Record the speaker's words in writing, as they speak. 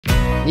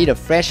need a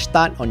fresh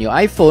start on your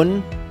iPhone,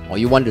 or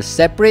you want to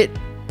separate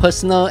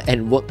personal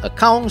and work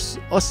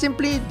accounts, or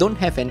simply don't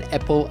have an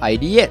Apple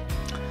ID yet,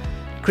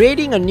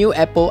 creating a new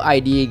Apple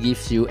ID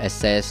gives you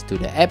access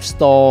to the App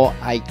Store,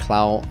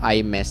 iCloud,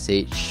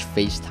 iMessage,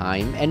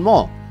 FaceTime, and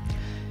more.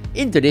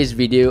 In today's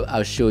video,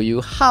 I'll show you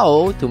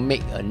how to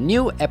make a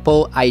new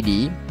Apple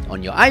ID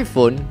on your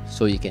iPhone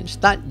so you can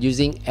start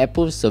using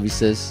Apple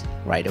services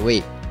right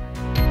away.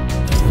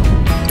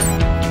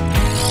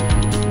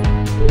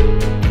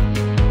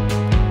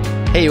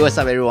 Hey, what's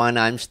up everyone,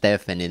 I'm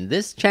Steph, and in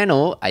this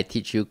channel, I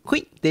teach you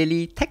quick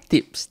daily tech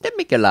tips that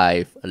make your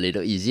life a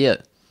little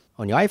easier.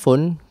 On your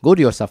iPhone, go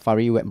to your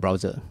Safari web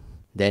browser.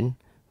 Then,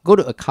 go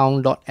to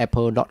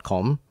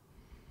account.apple.com.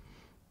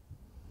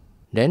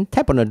 Then,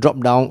 tap on the drop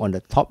down on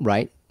the top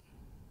right,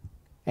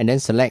 and then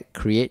select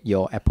Create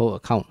Your Apple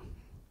Account.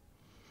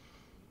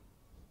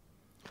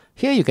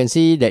 Here you can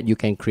see that you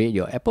can create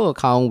your Apple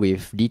account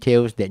with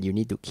details that you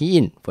need to key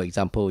in. For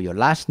example, your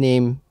last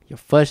name, your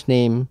first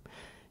name,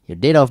 your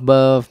date of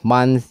birth,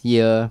 month,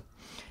 year,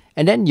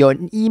 and then your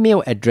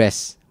email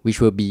address, which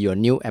will be your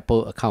new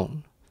Apple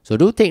account. So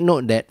do take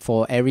note that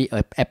for every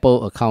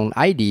Apple account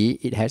ID,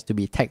 it has to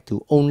be tagged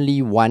to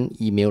only one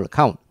email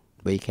account,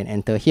 where you can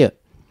enter here.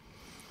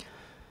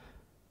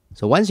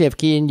 So once you have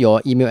keyed in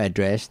your email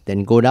address,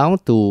 then go down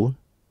to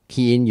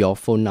key in your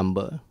phone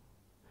number.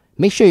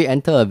 Make sure you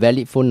enter a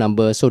valid phone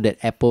number so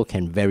that Apple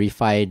can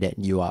verify that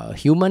you are a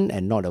human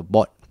and not a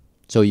bot.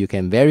 So you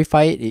can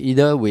verify it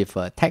either with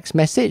a text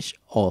message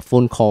or a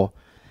phone call.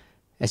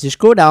 As you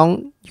scroll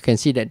down, you can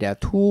see that there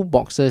are two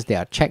boxes that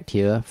are checked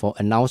here for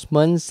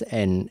announcements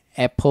and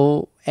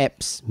Apple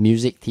apps,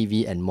 music,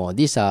 TV, and more.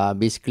 These are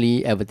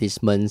basically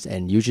advertisements,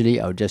 and usually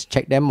I'll just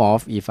check them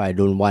off if I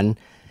don't want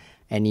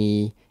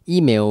any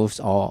emails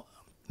or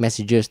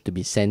messages to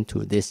be sent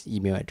to this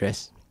email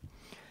address.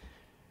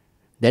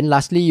 Then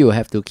lastly, you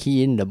have to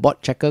key in the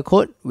bot checker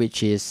code,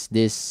 which is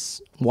this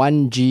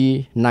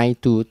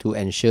 1G92 to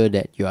ensure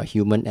that you are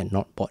human and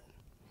not bot.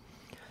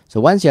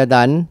 So once you're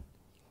done,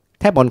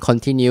 tap on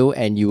continue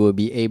and you will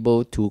be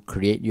able to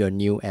create your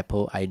new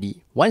Apple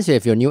ID. Once you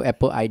have your new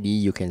Apple ID,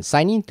 you can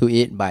sign into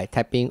it by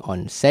tapping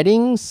on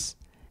settings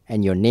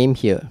and your name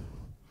here.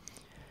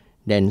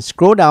 Then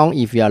scroll down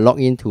if you are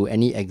logged into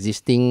any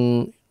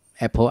existing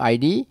Apple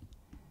ID,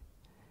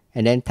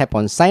 and then tap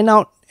on sign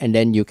out, and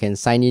then you can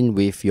sign in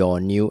with your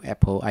new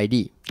Apple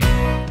ID.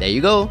 There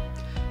you go.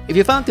 If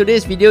you found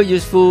today's video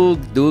useful,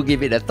 do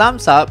give it a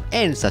thumbs up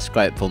and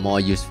subscribe for more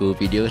useful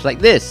videos like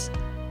this.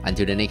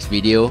 Until the next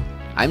video,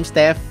 I'm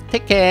Steph,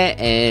 take care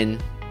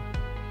and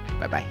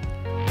bye bye.